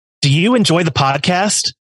Do you enjoy the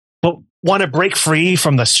podcast, but want to break free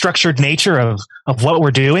from the structured nature of what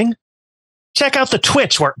we're doing? Check out the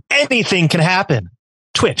Twitch where anything can happen.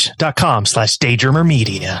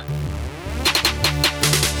 Twitch.com/daydreamermedia.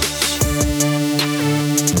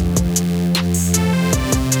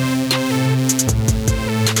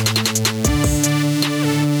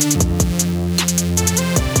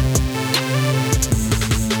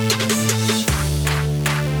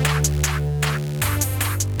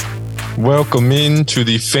 Welcome into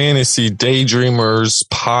the Fantasy Daydreamers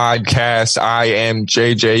podcast. I am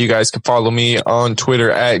JJ. You guys can follow me on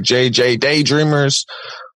Twitter at JJ Daydreamers.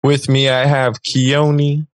 With me, I have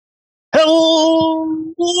Keone.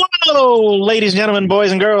 Hello, ladies and gentlemen,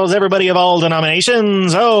 boys and girls, everybody of all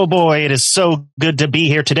denominations. Oh boy, it is so good to be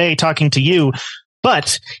here today talking to you.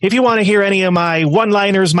 But if you want to hear any of my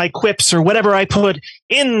one-liners, my quips, or whatever I put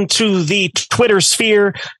into the Twitter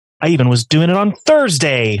sphere, I even was doing it on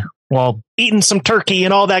Thursday while eating some turkey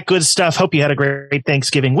and all that good stuff. Hope you had a great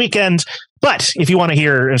Thanksgiving weekend. But if you want to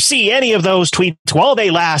hear or see any of those tweets while they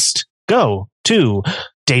last, go to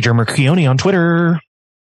Daydreamer Keone on Twitter.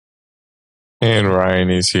 And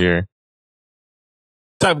Ryan is here.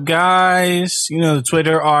 What's up, guys? You know the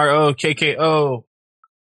Twitter, ROKKO.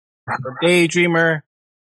 Daydreamer.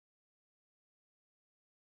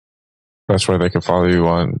 That's where they can follow you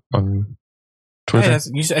on Twitter. Hey,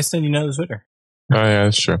 I said you know the Twitter. Oh, yeah,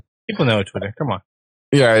 that's true. People know Twitter. Come on.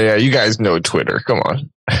 Yeah, you guys know Twitter. Come on.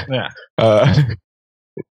 Yeah.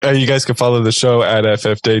 You guys can follow the show at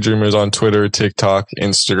FF Daydreamers on Twitter, TikTok,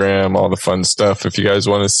 Instagram, all the fun stuff. If you guys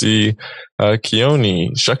want to see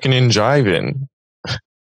Keone shucking and jiving.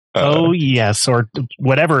 Oh, yes, or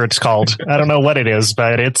whatever it's called. I don't know what it is,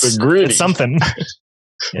 but it's something.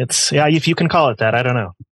 If you can call it that, I don't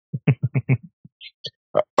know.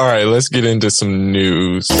 All right, let's get into some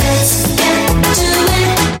news.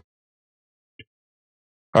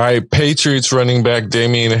 All right, Patriots running back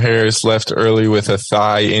Damian Harris left early with a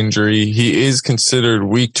thigh injury. He is considered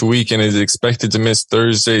week to week and is expected to miss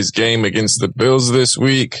Thursday's game against the Bills this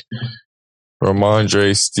week.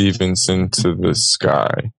 Ramondre Stevenson to the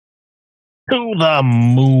sky. To the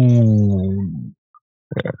moon.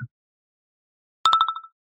 Yeah.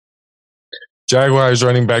 Jaguars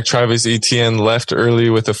running back Travis Etienne left early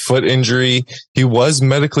with a foot injury. He was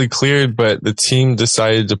medically cleared, but the team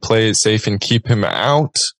decided to play it safe and keep him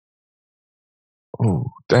out. Oh,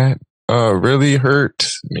 that really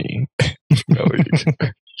hurt me.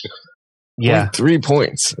 Yeah, 3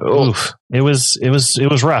 points. Oof. It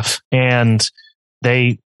was rough, and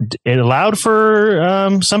it allowed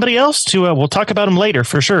for somebody else to. We'll talk about him later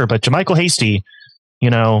for sure. But JaMycal Hasty,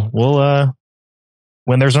 we'll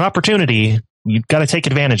when there's an opportunity, you've got to take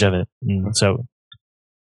advantage of it. And so,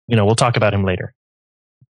 we'll talk about him later.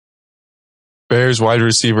 Bears wide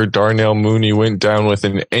receiver Darnell Mooney went down with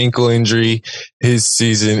an ankle injury. His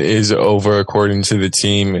season is over, according to the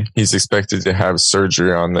team. He's expected to have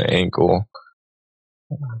surgery on the ankle.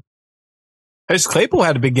 Chase Claypool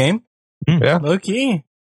had a big game. Yeah. Low key.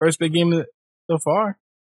 First big game so far.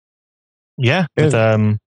 Yeah. With,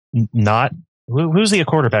 who's the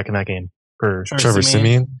quarterback in that game? For Trevor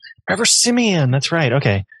Siemian. Trevor Siemian. That's right.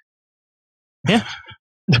 Okay. Yeah.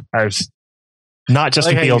 Not just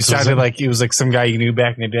like the Fields. He sounded like he was like some guy you knew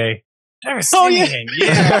back in the day. Trevor Siemian.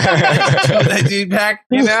 Yeah. That dude back,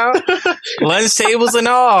 lunch tables and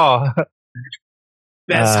all.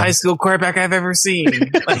 Best high school quarterback I've ever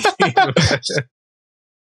seen.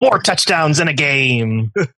 4 touchdowns in a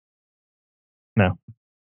game. No.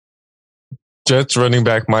 Jets running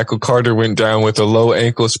back Michael Carter went down with a low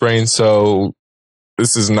ankle sprain, so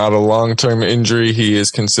this is not a long-term injury. He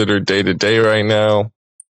is considered day-to-day right now,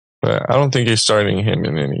 but I don't think you're starting him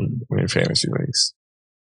in any fantasy leagues.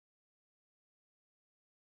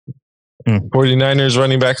 49ers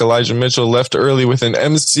running back Elijah Mitchell left early with an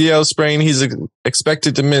MCL sprain. He's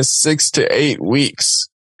expected to miss 6 to 8 weeks.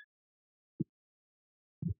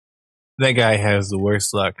 That guy has the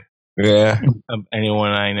worst luck. Yeah. Of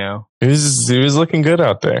anyone I know. He was looking good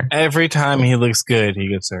out there. Every time he looks good, he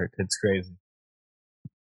gets hurt. It's crazy.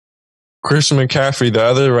 Christian McCaffrey, the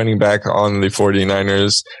other running back on the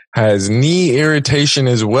 49ers, has knee irritation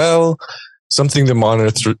as well. Something to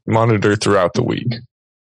monitor throughout the week.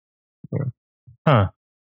 Huh.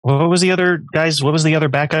 What was the other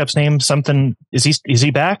backup's name? Something, is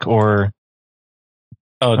he back or?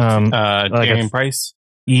 Oh, Darian Price?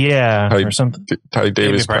 Yeah. Or something. Ty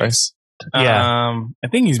Davis Price. Yeah. I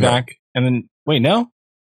think he's back. And then, wait, no?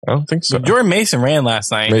 I don't think so. Jordan Mason ran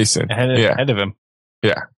last night. Ahead of him.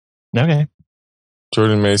 Yeah. Okay.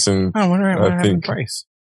 Jordan Mason. I wonder what happened to Price.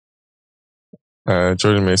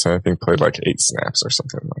 Jordan Mason, I think, played like 8 snaps or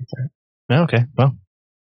something like that. Okay,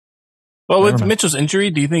 well, with Mitchell's injury,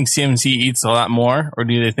 do you think CMC eats a lot more, or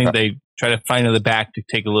do they think they try to find in the back to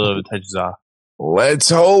take a little of the touches off? Let's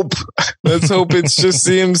hope. Let's hope it's just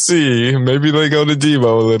CMC. Maybe they go to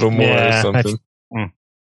Debo a little more or something.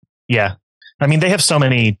 Yeah. I mean, they have so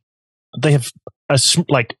many. They have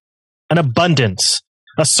an abundance,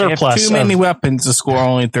 a surplus. They have too many weapons to score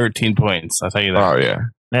only 13 points. I'll tell you that. Oh, yeah.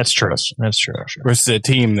 That's true. That's true. Versus a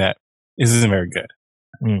team that isn't very good.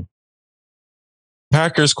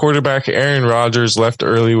 Packers quarterback Aaron Rodgers left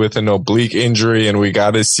early with an oblique injury, and we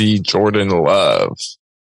got to see Jordan Love.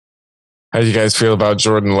 How do you guys feel about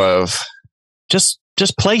Jordan Love? Just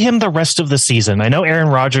play him the rest of the season. I know Aaron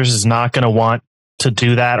Rodgers is not going to want to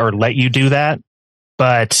do that or let you do that,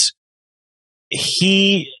 but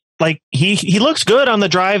he looks good on the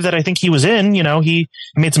drive that I think he was in. You know, he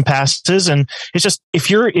made some passes, and it's just if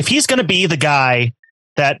he's going to be the guy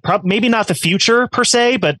that maybe not the future per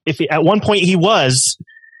se, but if at one point he was,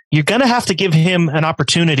 you're going to have to give him an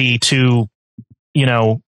opportunity to, you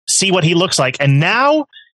know, see what he looks like. And now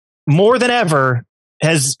more than ever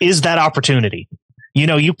is that opportunity. You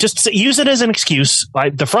know, you just use it as an excuse,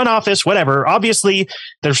 like the front office, whatever. Obviously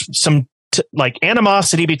there's some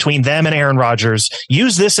animosity between them and Aaron Rodgers.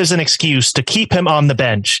 Use this as an excuse to keep him on the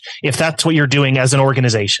bench if that's what you're doing as an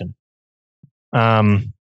organization.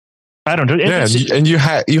 I don't know. Yeah, and you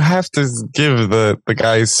have to give the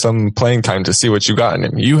guys some playing time to see what you got in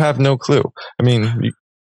him. You have no clue. I mean, I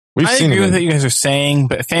agree with what you guys are saying,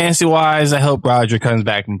 but fantasy wise, I hope Rodgers comes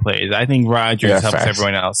back and plays. I think Rodgers helps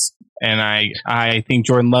everyone else, and I think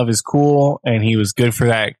Jordan Love is cool, and he was good for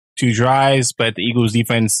that 2 drives. But the Eagles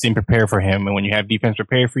defense didn't prepare for him, and when you have defense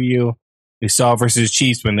prepare for you, we saw versus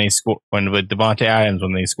Chiefs when with Devontae Adams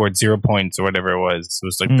when they scored 0 points or whatever it was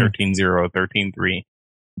like 13-0, 13-3.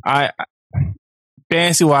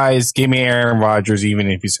 Fantasy wise, give me Aaron Rodgers even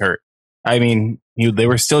if he's hurt. I mean, they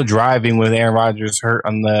were still driving with Aaron Rodgers hurt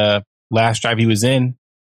on the last drive he was in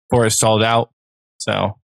before it stalled out.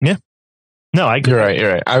 So yeah, no, I agree.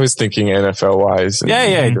 You're right. I was thinking NFL wise.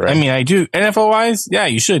 Yeah. Right. I mean, I do NFL wise. Yeah,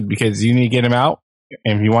 you should because you need to get him out.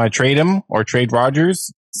 And if you want to trade him or trade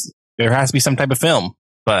Rodgers, there has to be some type of film.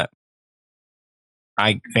 But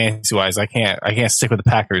fantasy wise, I can't stick with the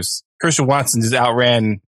Packers. Christian Watson just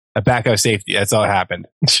outran a backup safety. That's all that happened.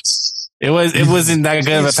 It wasn't that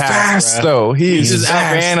good of a pass. Fast, though. He just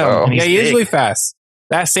outran him. Yeah, he is really fast.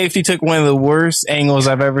 That safety took one of the worst angles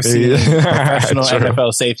I've ever seen a professional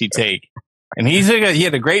NFL safety take. And he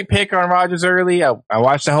had a great pick on Rodgers early. I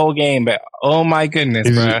watched the whole game, but oh my goodness,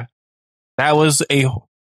 bro. That was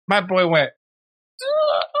my boy went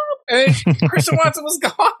and Christian Watson was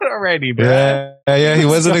gone already, bro. Yeah, he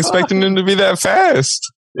wasn't expecting him to be that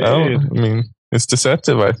fast. No, I mean, it's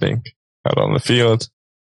deceptive, I think, out on the field.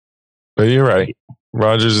 But you're right.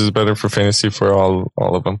 Rodgers is better for fantasy for all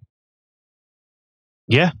of them.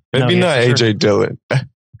 Yeah. Maybe not AJ Dillon.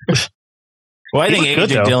 Well, I think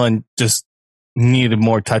AJ Dillon just needed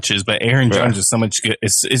more touches, but Aaron Jones is so much good.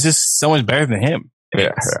 It's just so much better than him.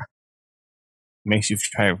 Yeah. Makes you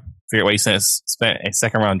try to figure out why you spent a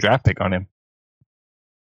second round draft pick on him.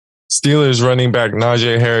 Steelers running back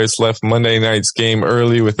Najee Harris left Monday night's game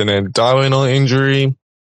early with an abdominal injury.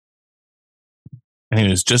 And he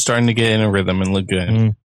was just starting to get in a rhythm and look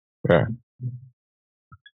good. Yeah.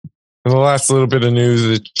 And the last little bit of news,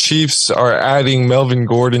 the Chiefs are adding Melvin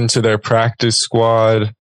Gordon to their practice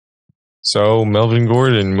squad. So Melvin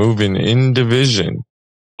Gordon moving in division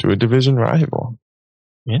to a division rival.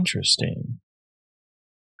 Interesting.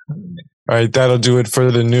 All right, that'll do it for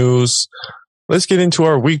the news. Let's get into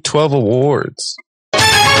our Week 12 awards.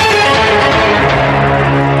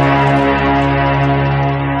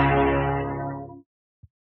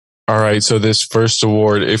 All right, so this first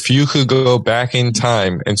award, if you could go back in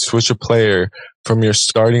time and switch a player from your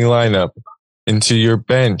starting lineup into your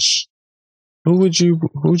bench, who would you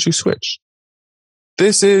switch?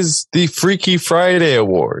 This is the Freaky Friday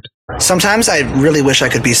Award. Sometimes I really wish I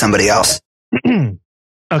could be somebody else.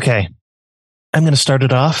 Okay. I'm going to start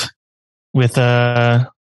it off with,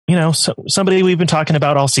 somebody we've been talking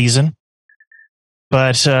about all season,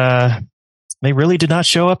 but, they really did not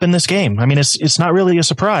show up in this game. I mean, it's not really a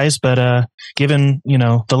surprise, but, given,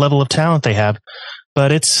 the level of talent they have,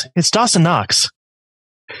 but it's Dawson Knox.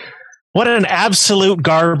 What an absolute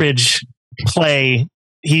garbage play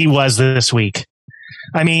he was this week.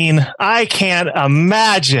 I mean, I can't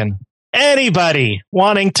imagine anybody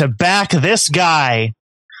wanting to back this guy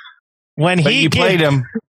when he played him.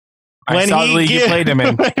 When you played him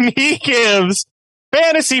in. When he gives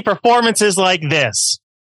fantasy performances like this.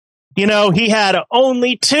 He had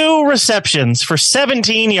only 2 receptions for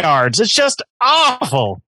 17 yards. It's just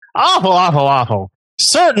awful. Awful, awful, awful.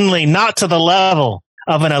 Certainly not to the level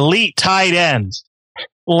of an elite tight end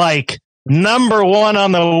like number one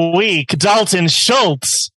on the week, Dalton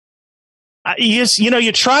Schultz.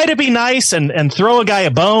 You try to be nice and throw a guy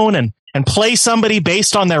a bone and play somebody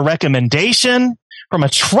based on their recommendation from a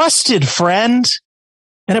trusted friend,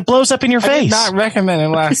 and it blows up in your face. I did not recommend it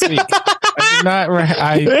last week. I did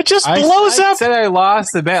not. It just blows up. I said I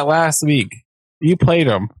lost the bet last week. You played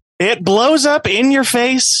him. It blows up in your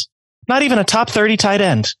face. Not even a top 30 tight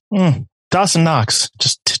end. Dawson Knox.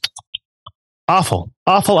 Just awful.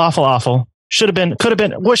 Awful, awful, awful. Could have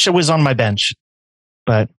been, wish it was on my bench.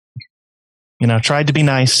 But, tried to be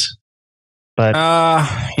nice. But,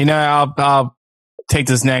 I'll take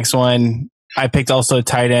this next one. I picked also a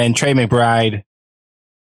tight end, Trey McBride.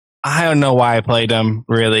 I don't know why I played him,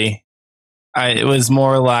 really. It was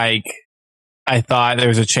more like I thought there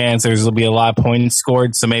was a chance there will be a lot of points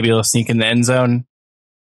scored, so maybe he'll sneak in the end zone.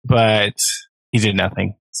 But he did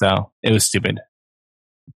nothing, so it was stupid.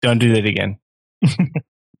 Don't do that again.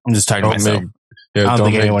 I'm just talking to myself.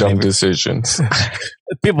 Don't make dumb decisions.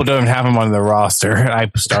 People don't have him on the roster.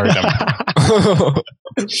 I started him.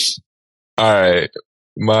 All right.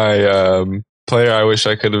 My player I wish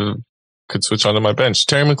I could switch onto my bench,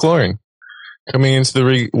 Terry McLaurin. Coming into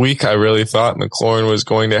the week, I really thought McLaurin was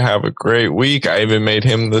going to have a great week. I even made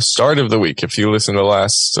him the start of the week, if you listen to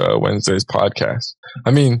last Wednesday's podcast.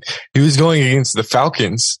 I mean, he was going against the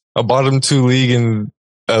Falcons, a bottom two team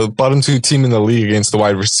in the league against the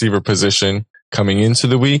wide receiver position coming into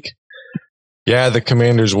the week. Yeah, the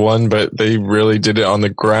Commanders won, but they really did it on the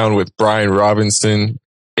ground with Brian Robinson.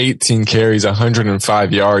 18 carries,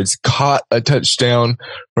 105 yards, caught a touchdown,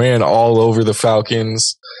 ran all over the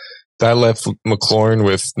Falcons. That left McLaurin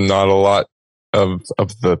with not a lot of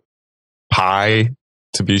the pie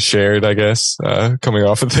to be shared, I guess, coming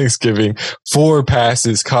off of Thanksgiving. 4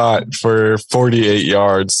 passes caught for 48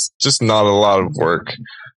 yards. Just not a lot of work.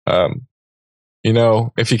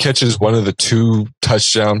 If he catches one of the 2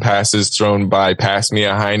 touchdown passes thrown by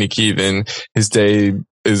Mia Heineke, then his day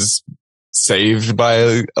is saved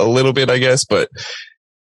by a little bit, I guess. But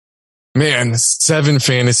man, 7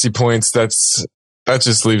 fantasy points, that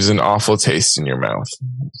just leaves an awful taste in your mouth.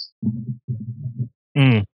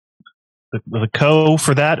 The co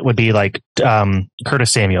for that would be like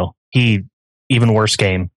Curtis Samuel. He even worse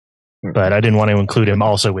game, but I didn't want to include him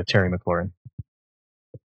also with Terry McLaurin.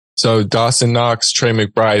 So Dawson Knox, Trey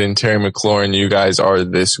McBride, and Terry McLaurin, you guys are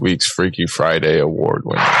this week's Freaky Friday award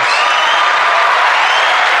winners.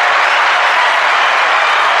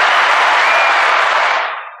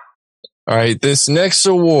 All right, this next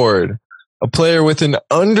award, a player with an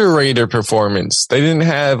underrated performance. They didn't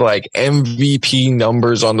have like MVP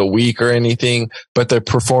numbers on the week or anything, but their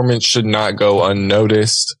performance should not go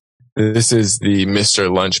unnoticed. This is the Mr.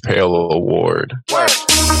 Lunch Pail Award. Work,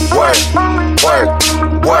 work, work,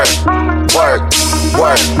 work, work,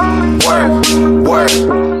 work,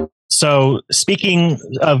 work. So speaking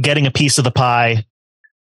of getting a piece of the pie,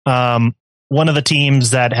 one of the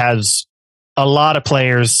teams that has a lot of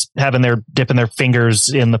players dipping their fingers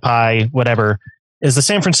in the pie, whatever, is the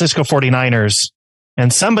San Francisco 49ers.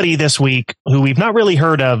 And somebody this week who we've not really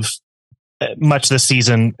heard of much this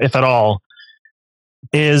season, if at all,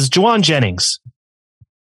 is Jauan Jennings.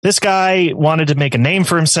 This guy wanted to make a name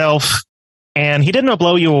for himself, and he didn't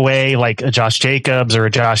blow you away like a Josh Jacobs or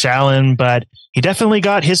a Josh Allen, but he definitely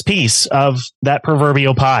got his piece of that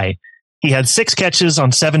proverbial pie. He had 6 catches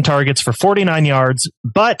on 7 targets for 49 yards,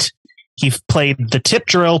 but he played the tip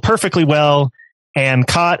drill perfectly well and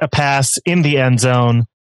caught a pass in the end zone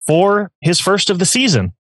for his first of the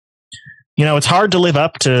season. It's hard to live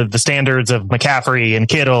up to the standards of McCaffrey and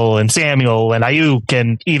Kittle and Samuel and Ayuk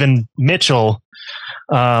and even Mitchell,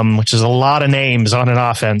 which is a lot of names on an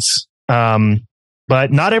offense.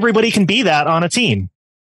 But not everybody can be that on a team.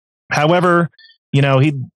 However, you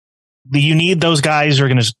need those guys who are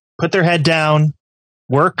going to put their head down,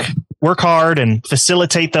 work hard and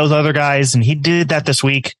facilitate those other guys. And he did that this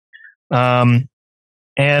week. Nose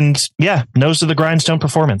to the grindstone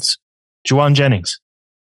performance. Jauan Jennings.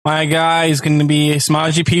 My guy is going to be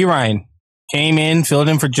Samaje Perine. Came in, filled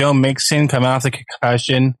in for Joe Mixon, coming off the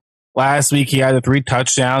concussion. Last week, he had the 3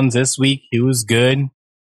 touchdowns. This week, he was good.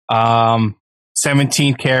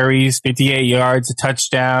 17 carries, 58 yards, a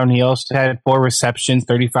touchdown. He also had 4 receptions,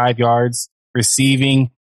 35 yards receiving.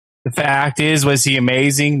 The fact is, was he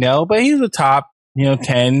amazing? No, but he's the top,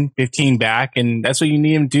 10, 15 back, and that's what you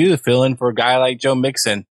need him to do to fill in for a guy like Joe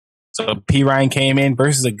Mixon. So Perine came in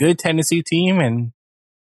versus a good Tennessee team and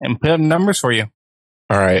put up numbers for you.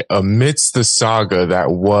 All right. Amidst the saga that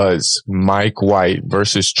was Mike White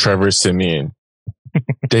versus Trevor Siemian,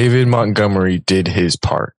 David Montgomery did his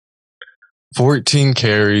part. 14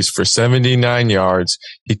 carries for 79 yards.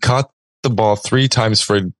 He caught the ball 3 times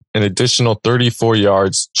for an additional 34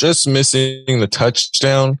 yards, just missing the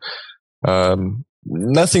touchdown.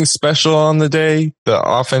 Nothing special on the day. The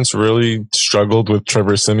offense really struggled with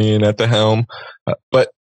Trevor Siemian at the helm,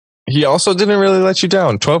 but he also didn't really let you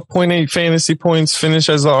down. 12.8 fantasy points, finish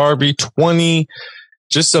as the RB20.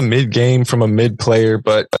 Just a mid game from a mid player,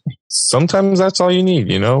 but sometimes that's all you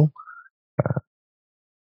need, you know?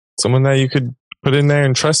 Someone that you could put in there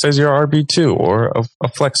and trust as your RB2 or a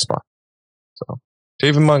flex spot. So,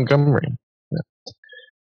 David Montgomery. Yeah.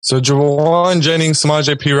 So, Jawan Jennings,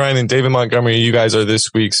 Samaje Perine, and David Montgomery, you guys are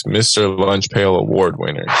this week's Mr. Lunch Pail Award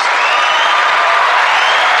winners.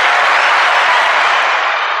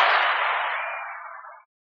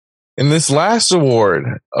 In this last award,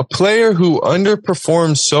 a player who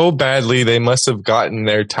underperformed so badly they must have gotten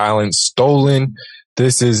their talent stolen.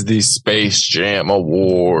 This is the Space Jam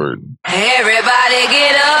Award. Everybody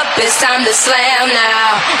get up, it's time to slam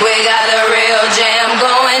now. We got the real jam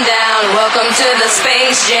going down. Welcome to the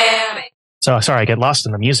Space Jam. So sorry, I get lost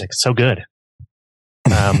in the music. It's so good.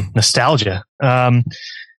 Nostalgia.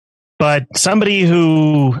 But somebody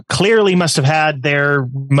who clearly must have had their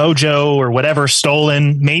mojo or whatever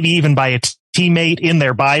stolen, maybe even by a teammate in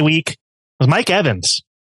their bye week, was Mike Evans.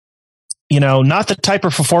 You know, not the type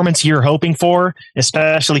of performance you're hoping for,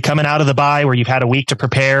 especially coming out of the bye where you've had a week to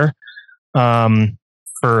prepare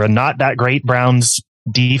for a not that great Browns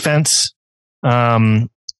defense.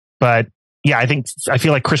 But yeah, I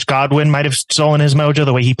feel like Chris Godwin might have stolen his mojo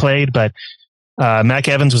the way he played, but Mike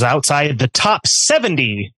Evans was outside the top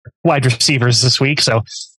 70 wide receivers this week. So,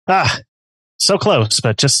 so close,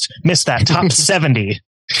 but just missed that top 70.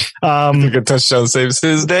 I think a touchdown saves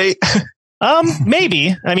his day.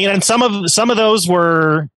 Maybe. I mean, and some of those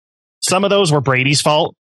were Brady's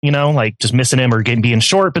fault, you know, like just missing him or being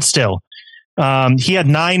short, but still, he had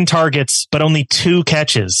 9 targets, but only 2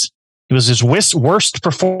 catches. It was his worst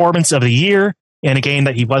performance of the year in a game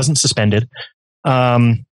that he wasn't suspended.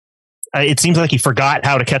 It seems like he forgot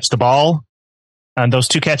how to catch the ball. And those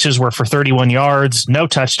 2 catches were for 31 yards, no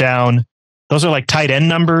touchdown. Those are like tight end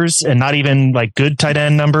numbers and not even like good tight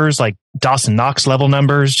end numbers, like Dawson Knox level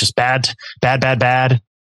numbers, just bad.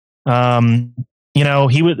 You know,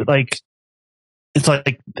 he would like, it's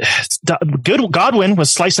like good. Godwin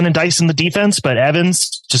was slicing and dicing the defense, but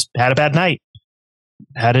Evans just had a bad night.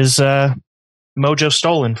 Had his mojo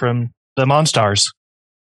stolen from the Monstars.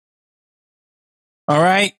 All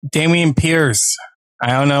right, Dameon Pierce.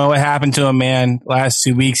 I don't know what happened to him, man. Last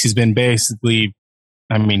 2 weeks, he's been basically,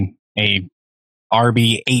 a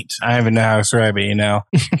RB8. I don't even know how to describe it, you know.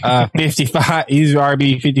 55. He's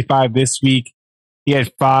RB 55 this week. He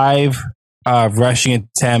had 5 rushing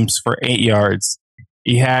attempts for 8 yards.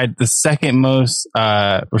 He had the third most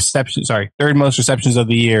receptions of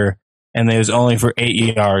the year, and it was only for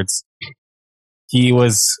 8 yards. He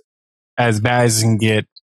was as bad as he can get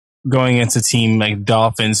going against a team like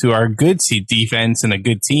Dolphins, who are a good defense and a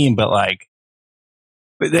good team, but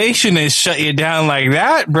they shouldn't have shut you down like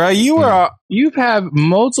that, bro. You've had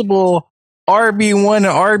multiple RB1 and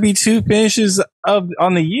RB2 finishes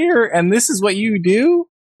on the year, and this is what you do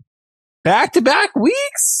back-to-back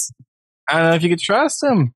weeks. I don't know if you could trust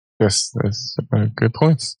him. Yes, that's good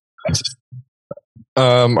points.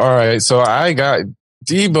 All right, so I got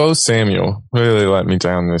Deebo Samuel. Really let me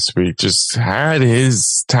down this week. Just had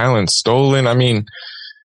his talent stolen. I mean,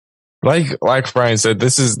 like Brian said,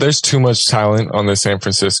 there's too much talent on the San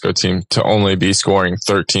Francisco team to only be scoring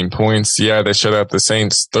 13 points. Yeah, they shut out the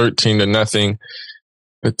Saints 13-0.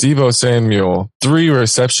 But Deebo Samuel, 3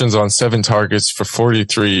 receptions on 7 targets for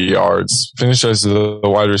 43 yards. Finished as the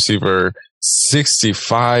wide receiver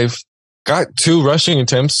 65. Got 2 rushing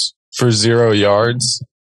attempts for 0 yards.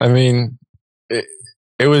 I mean,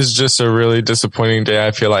 it was just a really disappointing day,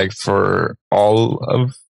 I feel like, for all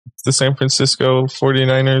of the San Francisco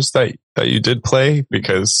 49ers that you did play,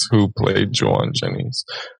 because who played Jawan Jennings?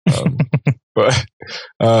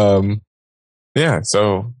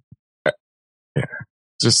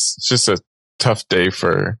 Just a tough day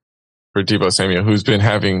for Deebo Samuel, who's been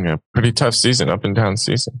having a pretty tough season, up and down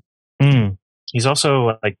season. He's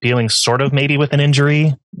also like dealing sort of maybe with an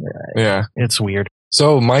injury. Yeah. It's weird.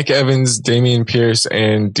 So Mike Evans, Dameon Pierce,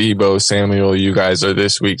 and Deebo Samuel, you guys are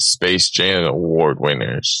this week's Space Jam Award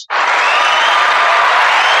winners.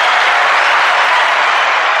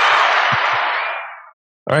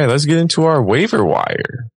 All right, let's get into our waiver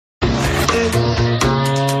wire.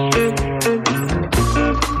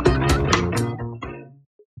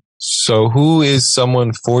 So who is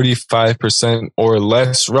someone 45% or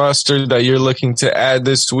less rostered that you're looking to add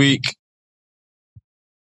this week?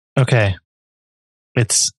 Okay.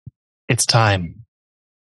 It's time.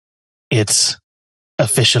 It's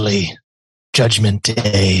officially Judgment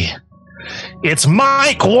Day. It's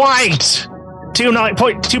Mike White!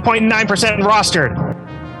 2.9% rostered.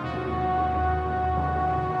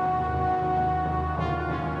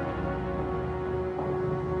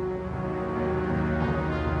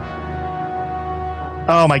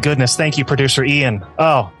 Oh my goodness. Thank you, producer Ian.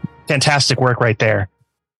 Oh, fantastic work right there.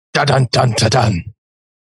 Dun dun dun dun dun.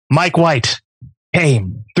 Mike White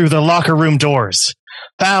came through the locker room doors,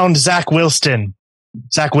 found Zach Wilson,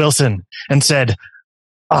 and said,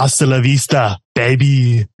 "Hasta la vista,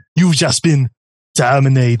 baby. You've just been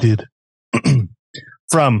terminated."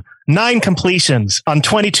 From 9 completions on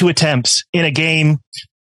 22 attempts in a game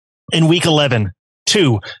in week 11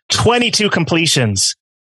 to 22 completions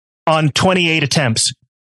on 28 attempts,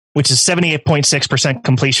 which is 78.6%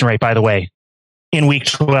 completion rate, by the way, in week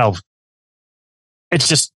 12. It's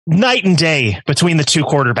just night and day between the two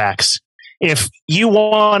quarterbacks. If you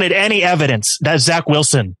wanted any evidence that Zach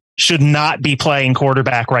Wilson should not be playing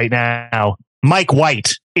quarterback right now, Mike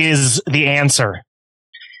White is the answer.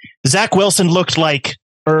 Zach Wilson looked like,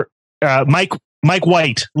 Mike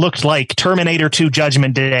White looked like Terminator 2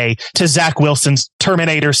 Judgment Day to Zach Wilson's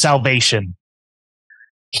Terminator Salvation.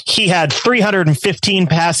 He had 315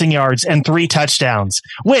 passing yards and 3 touchdowns,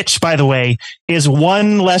 which, by the way, is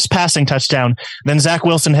 1 less passing touchdown than Zach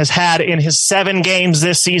Wilson has had in his 7 games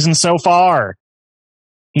this season so far.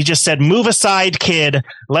 He just said, "Move aside, kid.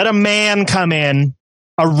 Let a man come in,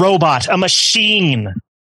 a robot, a machine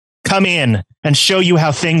come in and show you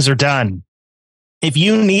how things are done." If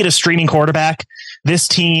you need a streaming quarterback, this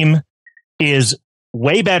team is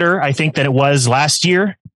way better, I think, than it was last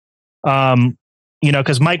year.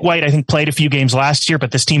 Because Mike White, I think, played a few games last year,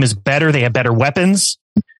 but this team is better. They have better weapons,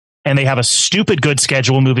 and they have a stupid good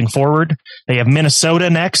schedule moving forward. They have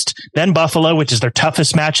Minnesota next, then Buffalo, which is their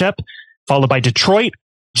toughest matchup, followed by Detroit,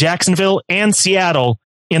 Jacksonville, and Seattle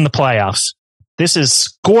in the playoffs. This is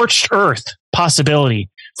scorched earth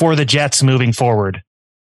possibility for the Jets moving forward.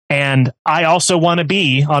 And I also want to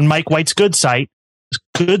be on Mike White's good side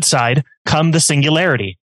come the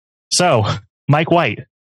singularity. So, Mike White,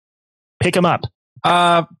 pick him up.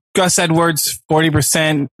 Gus Edwards,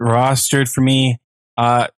 40% rostered for me.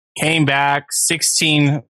 Came back,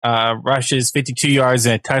 16 rushes, 52 yards,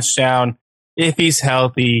 and a touchdown. If he's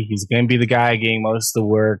healthy, he's going to be the guy getting most of the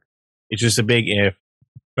work. It's just a big if.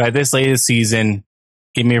 But at this late in the season,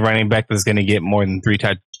 give me a running back that's going to get more than 3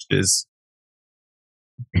 touches.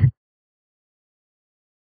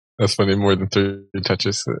 That's funny, more than 3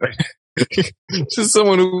 touches. Just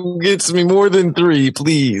someone who gets me more than 3,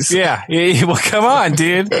 please. Yeah. Well, come on,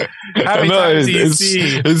 dude. How many times do you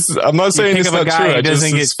see? I'm not saying it's not true.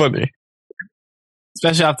 It's funny.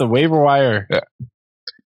 Especially off the waiver wire. Yeah.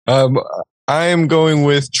 I am going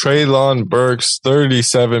with Treylon Burks,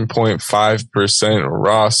 37.5%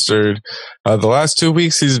 rostered. The last 2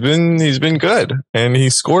 weeks he's been good, and he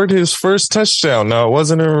scored his first touchdown. Now, it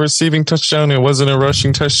wasn't a receiving touchdown, it wasn't a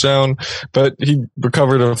rushing touchdown, but he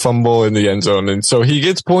recovered a fumble in the end zone, and so he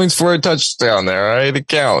gets points for a touchdown there, right? It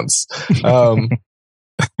counts. So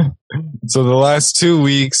the last 2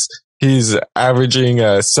 weeks, he's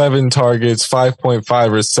averaging 7 targets,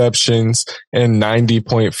 5.5 receptions, and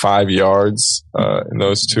 90.5 yards in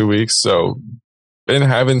those 2 weeks. So been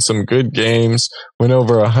having some good games. Went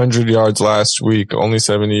over 100 yards last week, only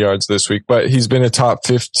 70 yards this week. But he's been a top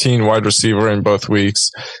 15 wide receiver in both weeks.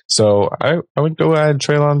 So I would go add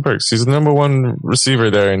Treylon Burks. He's the number 1 receiver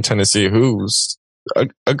there in Tennessee, who's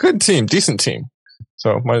a good team, decent team.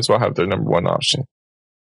 So might as well have their number 1 option.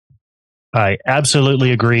 I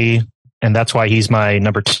absolutely agree, and that's why he's my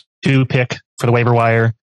number 2 pick for the waiver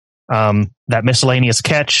wire. That miscellaneous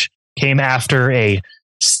catch came after a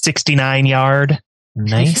 69-yard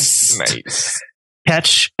nice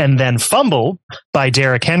catch and then fumble by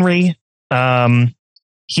Derrick Henry.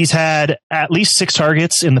 He's had at least 6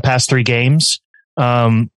 targets in the past 3 games,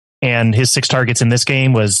 and his 6 targets in this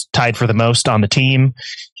game was tied for the most on the team.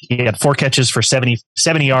 He had 4 catches for 70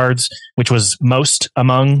 yards, which was most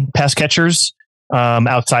among pass catchers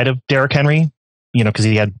outside of Derrick Henry, because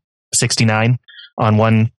he had 69 on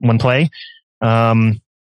one play.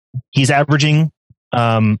 He's averaging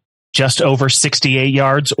just over 68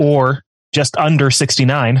 yards or just under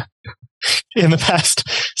 69 in the past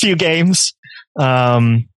few games.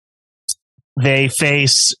 They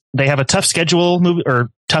have a tough schedule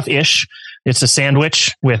tough-ish. It's a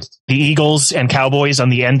sandwich with the Eagles and Cowboys on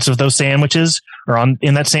the ends of those sandwiches, or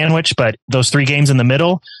in that sandwich. But those 3 games in the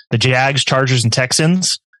middle, the Jags, Chargers, and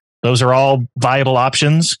Texans, those are all viable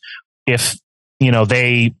options. If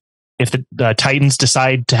the Titans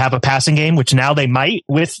decide to have a passing game, which now they might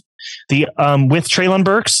with Treylon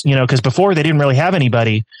Burks, because before they didn't really have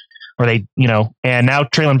anybody, and now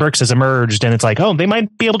Treylon Burks has emerged, and it's like, oh, they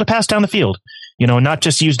might be able to pass down the field, and not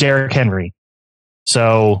just use Derrick Henry.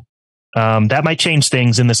 So that might change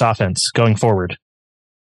things in this offense going forward.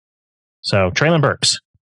 So Treylon Burks,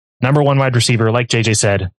 number 1 wide receiver, like JJ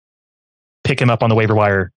said, pick him up on the waiver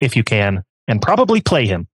wire if you can, and probably play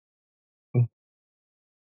him.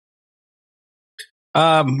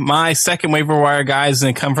 My second waiver wire guy is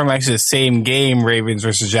going to come from actually the same game, Ravens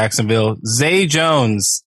versus Jacksonville. Zay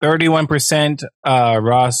Jones, 31%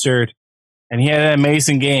 rostered, and he had an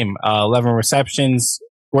amazing game. 11 receptions,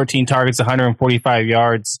 14 targets, 145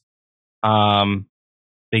 yards.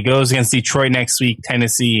 He goes against Detroit next week,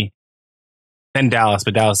 Tennessee, then Dallas,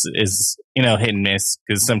 but Dallas is, hit and miss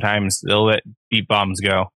because sometimes they'll let deep bombs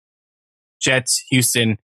go. Jets,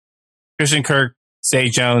 Houston, Christian Kirk, Zay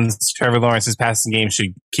Jones, Trevor Lawrence's passing game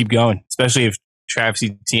should keep going, especially if Travis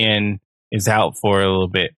Etienne is out for a little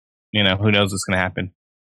bit. Who knows what's going to happen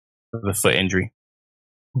with the foot injury.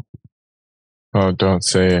 Oh, don't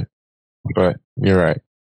say it. But you're right.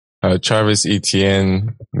 Travis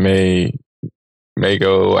Etienne may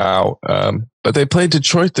go out, but they played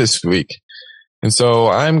Detroit this week. And so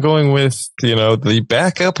I'm going with, the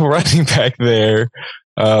backup running back there.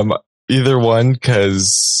 Either one,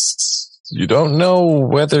 because you don't know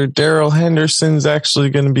whether Darrell Henderson's actually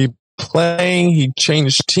going to be playing. He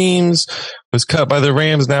changed teams, was cut by the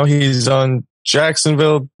Rams. Now he's on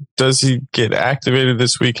Jacksonville. Does he get activated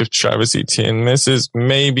this week if Travis Etienne misses?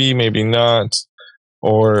 Maybe, maybe not.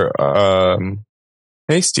 Or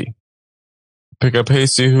Hasty. Pick up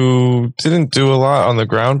Hasty, who didn't do a lot on the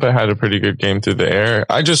ground, but had a pretty good game through the air.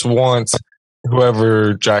 I just want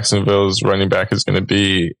whoever Jacksonville's running back is going to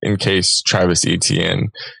be in case Travis Etienne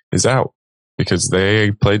is out, because they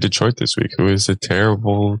played Detroit this week, who is a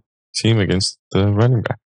terrible team against the running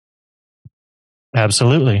back.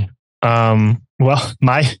 Absolutely. Well,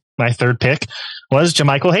 my third pick was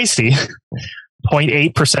JaMycal Hasty,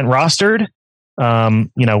 0.8% rostered.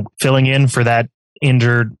 Filling in for that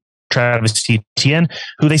injured Travis Etienne,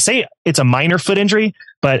 who they say it's a minor foot injury,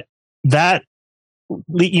 but that,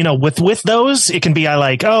 with those, it can be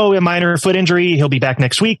a minor foot injury, he'll be back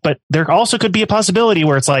next week. But there also could be a possibility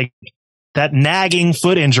where it's like that nagging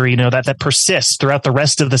foot injury, that persists throughout the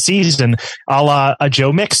rest of the season, a la a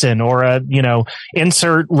Joe Mixon or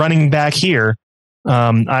insert running back here.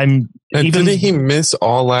 Didn't he miss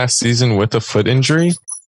all last season with a foot injury?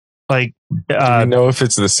 Do you know if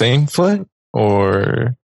it's the same foot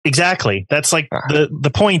or? Exactly. That's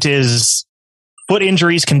the point is foot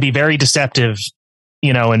injuries can be very deceptive,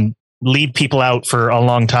 and lead people out for a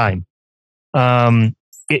long time.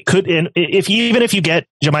 It could, if you get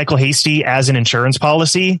JaMycal Hasty as an insurance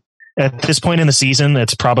policy at this point in the season,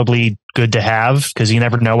 it's probably good to have because you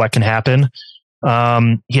never know what can happen.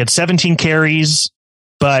 He had 17 carries,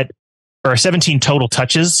 or 17 total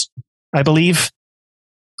touches, I believe.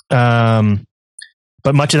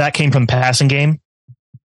 But much of that came from the passing game.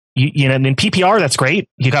 In PPR, that's great.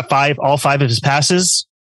 He got all 5 of his passes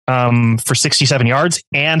for 67 yards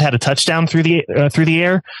and had a touchdown through the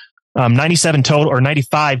air. 97 total or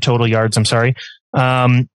 95 total yards. I'm sorry.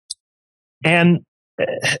 And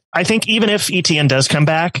I think even if ETN does come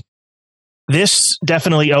back, this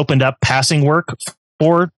definitely opened up passing work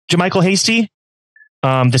for JaMycal Hasty.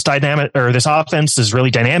 This offense is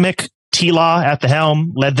really dynamic. T-Law at the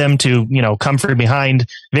helm led them to, come from behind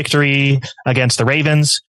victory against the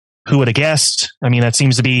Ravens. Who would have guessed? I mean, that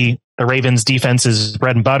seems to be the Ravens defense's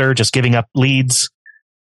bread and butter, just giving up leads.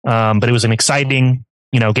 But it was an exciting,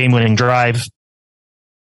 game-winning drive.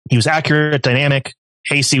 He was accurate, dynamic.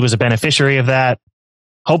 Hasty was a beneficiary of that.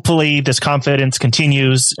 Hopefully this confidence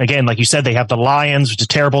continues. Again, like you said, they have the Lions, which is a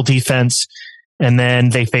terrible defense. And then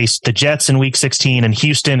they face the Jets in week 16 and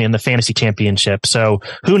Houston in the fantasy championship. So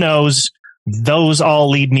who knows? Those all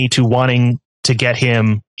lead me to wanting to get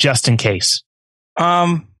him just in case.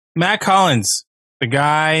 Matt Collins, the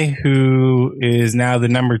guy who is now the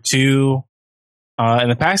number 2 in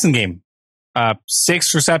the passing game.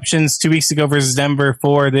 6 receptions 2 weeks ago versus Denver,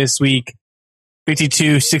 4 this week,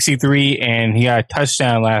 52, 63, and he got a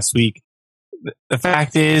touchdown last week. The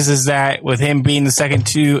fact is that with him being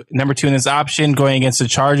the number 2 in this option, going against the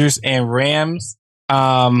Chargers and Rams,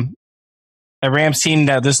 a Rams team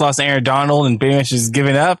that just lost Aaron Donald and pretty much is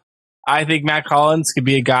giving up, I think Matt Collins could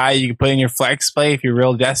be a guy you could put in your flex play if you're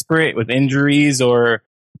real desperate with injuries or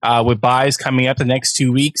with buys coming up the next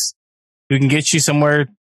 2 weeks, who can get you somewhere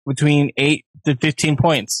between 8 to 15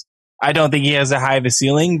 points. I don't think he has a high of a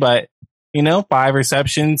ceiling, but 5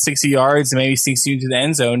 receptions, 60 yards, and maybe 60 into the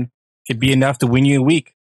end zone could be enough to win you a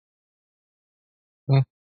week.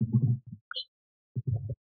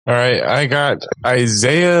 All right, I got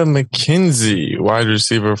Isaiah McKenzie, wide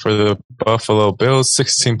receiver for the Buffalo Bills,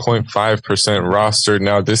 16.5% rostered.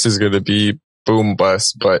 Now, this is going to be boom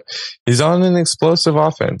bust, but he's on an explosive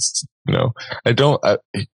offense. He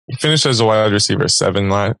finished as a wide receiver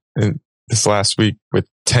 7 this last week with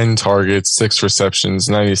 10 targets, 6 receptions,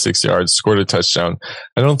 96 yards, scored a touchdown.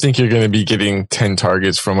 I don't think you're going to be getting 10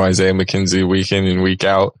 targets from Isaiah McKenzie week in and week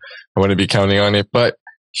out. I want to be counting on it, but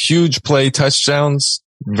huge play touchdowns,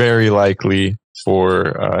 very likely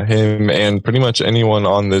for him and pretty much anyone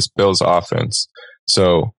on this Bills offense.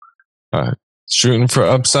 So, shooting for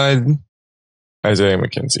upside, Isaiah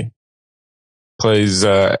McKenzie. Plays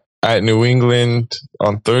at New England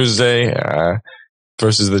on Thursday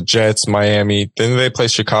versus the Jets, Miami. Then they play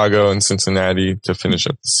Chicago and Cincinnati to finish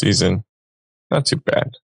up the season. Not too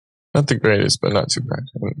bad. Not the greatest, but not too bad.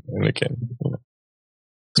 And again,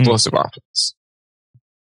 explosive offense.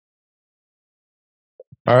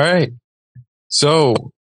 All right.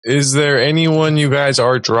 So, is there anyone you guys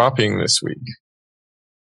are dropping this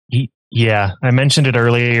week? Yeah, I mentioned it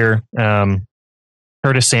earlier.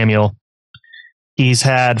 Curtis Samuel. He's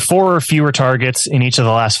had 4 or fewer targets in each of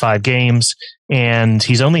the last 5 games, and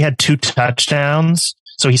he's only had 2 touchdowns.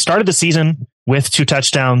 So he started the season with 2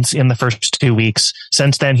 touchdowns in the first 2 weeks.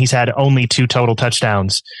 Since then, he's had only 2 total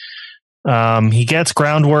touchdowns. He gets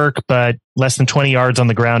groundwork, but less than 20 yards on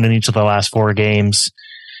the ground in each of the last 4 games.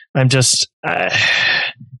 I'm just, I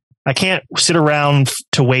can't sit around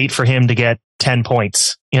to wait for him to get 10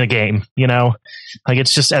 points in a game, Like,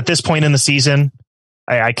 it's just, at this point in the season,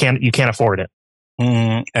 you can't afford it.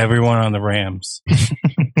 Everyone on the Rams.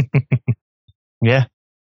 Yeah.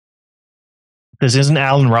 Isn't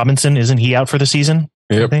Allen Robinson, isn't he out for the season?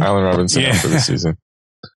 Yep, Allen Robinson out for the season.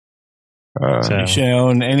 So you should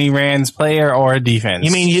own any Rams player or defense.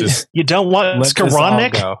 You mean you don't want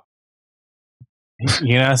Skoranek?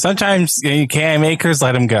 Sometimes Cam Akers,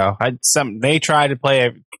 let him go. They try to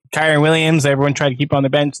play Kyren Williams. Everyone tried to keep on the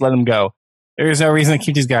bench, let him go. There's no reason to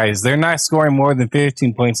keep these guys. They're not scoring more than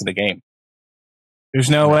 15 points in the game. There's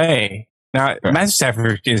no way. Now, Matthew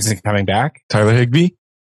Stafford isn't coming back. Tyler Higbee?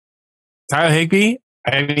 I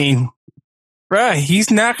mean, bruh, he's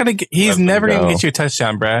never going to get you a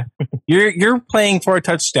touchdown, bruh. You're playing for a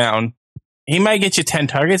touchdown. He might get you 10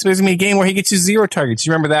 targets, but there's going to be a game where he gets you 0 targets.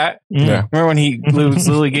 You remember that? Yeah. Remember when he was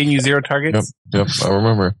literally getting you 0 targets? Yep, I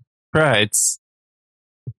remember. Bruh, it's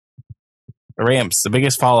the Rams, the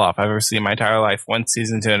biggest fall off I've ever seen in my entire life, one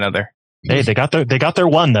season to another. Hey, they got their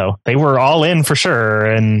one though. They were all in for sure.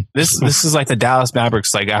 And this is like the Dallas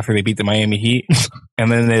Mavericks, like after they beat the Miami Heat,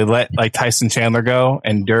 and then they let like Tyson Chandler go,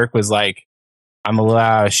 and Dirk was like, "I'm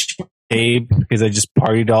allowed to shave because I just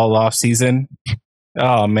partied all off season."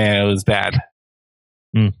 Oh man, it was bad.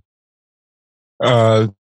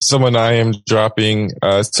 Someone I am dropping,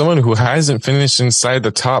 someone who hasn't finished inside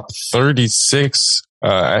the top 36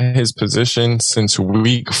 at his position since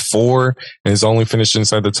week 4 and has only finished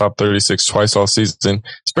inside the top 36 twice all season.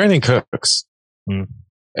 It's Brandon Cooks. 81%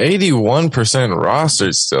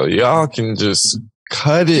 rostered still. Y'all can just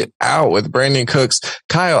cut it out with Brandon Cooks.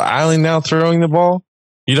 Kyle Allen now throwing the ball.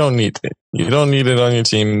 You don't need it. You don't need it on your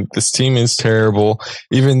team. This team is terrible.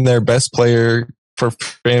 Even their best player for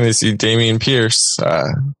fantasy, Dameon Pierce,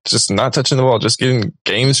 just not touching the ball, just getting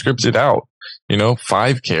game scripted out.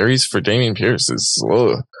 5 carries for Dameon Pierce is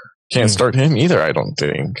can't start him either. I don't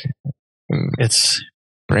think it's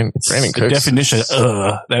Brandon Cooks. Definition.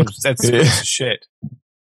 That's shit.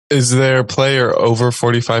 Is there a player over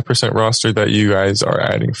 45% roster that you guys are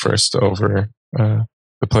adding first over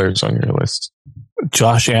the players on your list?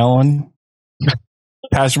 Josh Allen,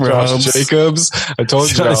 Patrick Mahomes, Jacobs. I told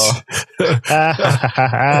you,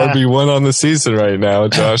 RB1 on the season right now.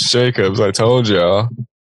 Josh Jacobs. I told y'all.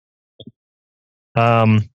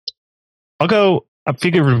 I'll go. I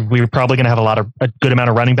figured we were probably going to have a good amount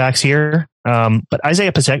of running backs here. But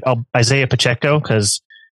Isaiah Pacheco, because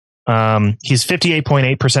he's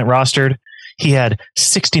 58.8% rostered. He had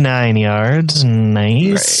 69 yards,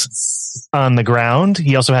 nice, on the ground.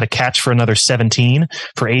 He also had a catch for another 17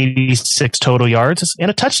 for 86 total yards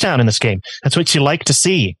and a touchdown in this game. That's what you like to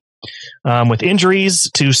see. With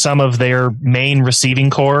injuries to some of their main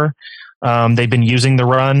receiving core, they've been using the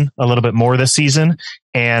run a little bit more this season,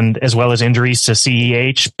 and as well as injuries to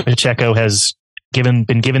CEH, Pacheco has been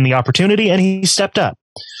given the opportunity, and he stepped up.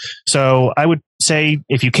 So I would say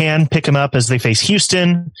if you can, pick him up as they face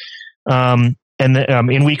Houston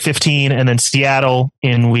in week 15, and then Seattle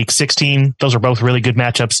in week 16. Those are both really good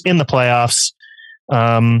matchups in the playoffs.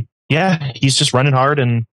 He's just running hard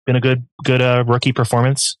and been a good rookie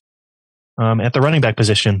performance at the running back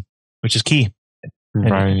position, which is key.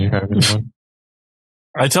 Ryan, you have anyone?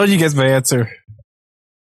 I told you guys my answer.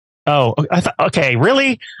 Oh, okay.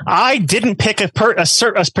 Really? I didn't pick a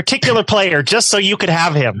particular player just so you could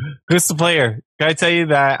have him. Who's the player? Can I tell you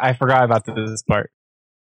that I forgot about this part?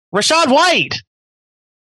 Rashad White.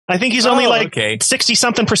 I think he's only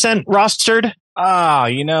 60-something% rostered. Oh,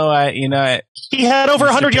 you know what? He had over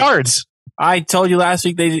 100 yards. I told you last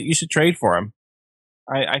week you should trade for him.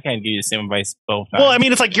 I can't give you the same advice both times. Well, I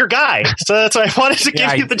mean, it's like your guy. So that's why I wanted to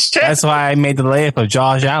give you the chance. That's why I made the layup of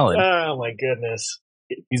Josh Allen. Oh, my goodness.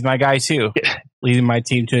 He's my guy, too. Leading my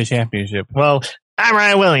team to a championship. Well, I'm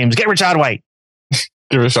Ryan Williams. Get Rashad White.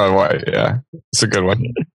 Get Rashad White, yeah. It's a good one.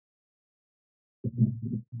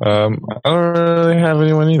 I don't really have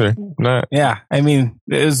anyone either. Yeah, I mean,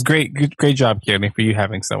 it was great job, Kearney, for you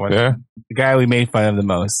having someone. Yeah. The guy we made fun of the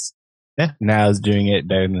most. Yeah. Now is doing it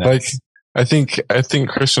better than us. I think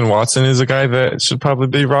Christian Watson is a guy that should probably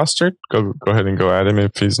be rostered. Go ahead and go at him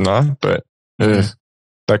if he's not. But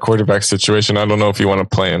that quarterback situation, I don't know if you want to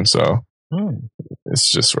play him. So it's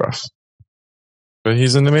just rough. But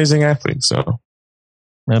he's an amazing athlete. So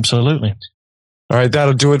absolutely. All right,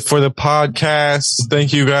 that'll do it for the podcast.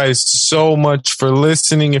 Thank you guys so much for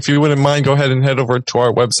listening. If you wouldn't mind, go ahead and head over to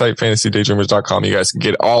our website, fantasydaydreamers.com. You guys can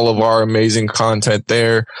get all of our amazing content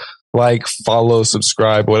there. Like, follow,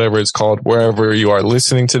 subscribe, whatever it's called, wherever you are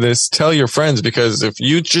listening to this. Tell your friends, because if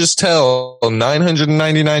you just tell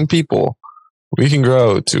 999 people, we can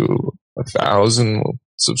grow to 1,000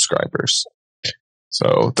 subscribers.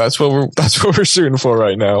 So that's what we're shooting for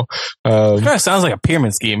right now. It kind of sounds like a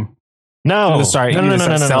pyramid scheme. No, because your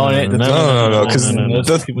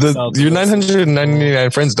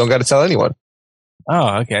 999 friends don't got to tell anyone.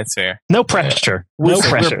 Oh, okay, that's fair. No pressure. No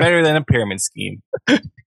pressure. We're better than a pyramid scheme.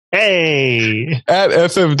 Hey, at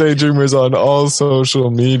FF Daydreamers on all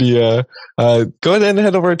social media. Go ahead and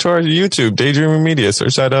head over to our YouTube, Daydreamer Media.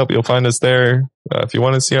 Search that up. You'll find us there. If you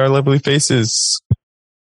want to see our lovely faces,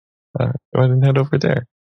 go ahead and head over there.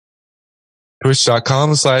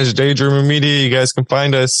 Twitch.com/Daydreamer Media. You guys can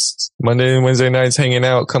find us Monday and Wednesday nights hanging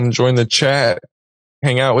out. Come join the chat.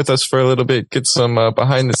 Hang out with us for a little bit. Get some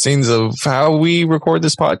behind the scenes of how we record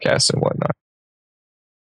this podcast and whatnot.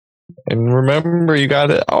 And remember, you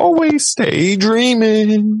gotta always stay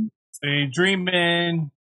dreaming. Stay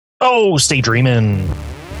dreaming. Oh, stay dreaming.